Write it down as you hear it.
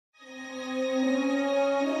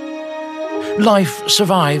Life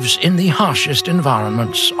survives in the harshest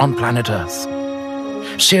environments on planet Earth.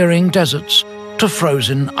 Searing deserts to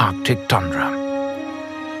frozen Arctic tundra.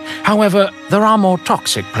 However, there are more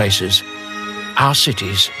toxic places, our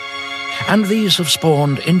cities, and these have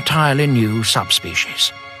spawned entirely new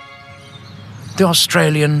subspecies. The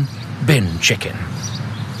Australian bin chicken.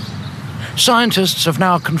 Scientists have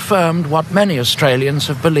now confirmed what many Australians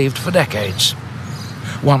have believed for decades.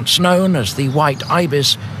 Once known as the white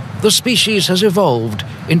ibis, the species has evolved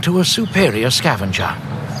into a superior scavenger.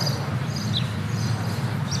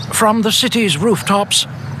 From the city's rooftops,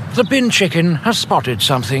 the bin chicken has spotted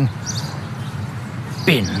something.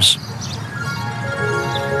 Bins.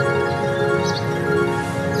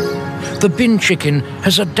 The bin chicken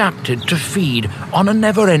has adapted to feed on a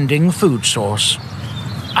never-ending food source,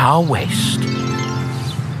 our waste.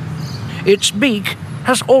 Its beak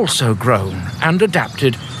has also grown and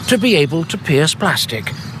adapted to be able to pierce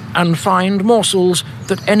plastic and find morsels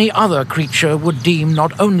that any other creature would deem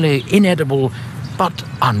not only inedible but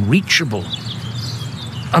unreachable.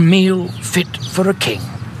 A meal fit for a king.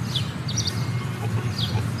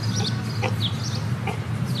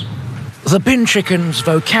 The bin chicken's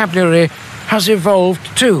vocabulary has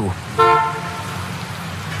evolved too,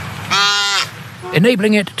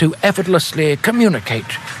 enabling it to effortlessly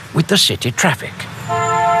communicate with the city traffic.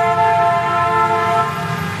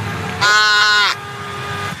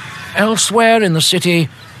 Elsewhere in the city,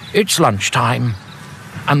 it's lunchtime,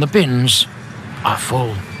 and the bins are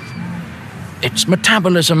full. Its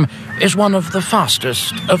metabolism is one of the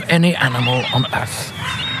fastest of any animal on Earth.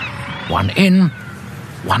 One in,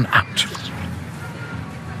 one out.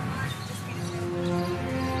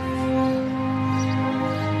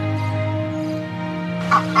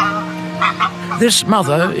 This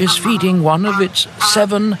mother is feeding one of its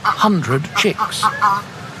 700 chicks.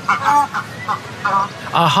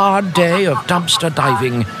 A hard day of dumpster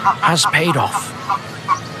diving has paid off.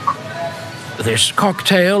 This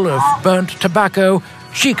cocktail of burnt tobacco,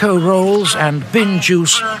 Chico rolls and bin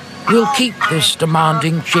juice will keep this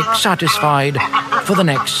demanding chick satisfied for the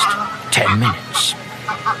next 10 minutes.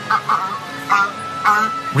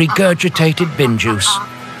 Regurgitated bin juice.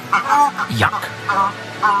 Yuck.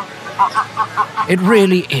 It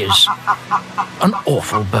really is an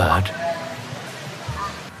awful bird.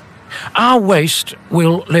 Our waste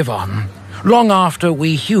will live on, long after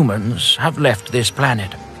we humans have left this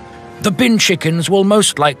planet. The bin chickens will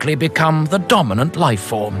most likely become the dominant life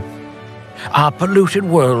form. Our polluted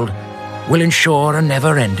world will ensure a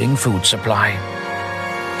never-ending food supply.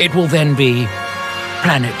 It will then be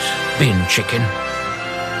Planet Bin Chicken.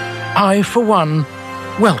 I, for one,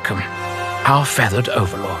 welcome our feathered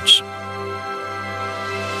overlords.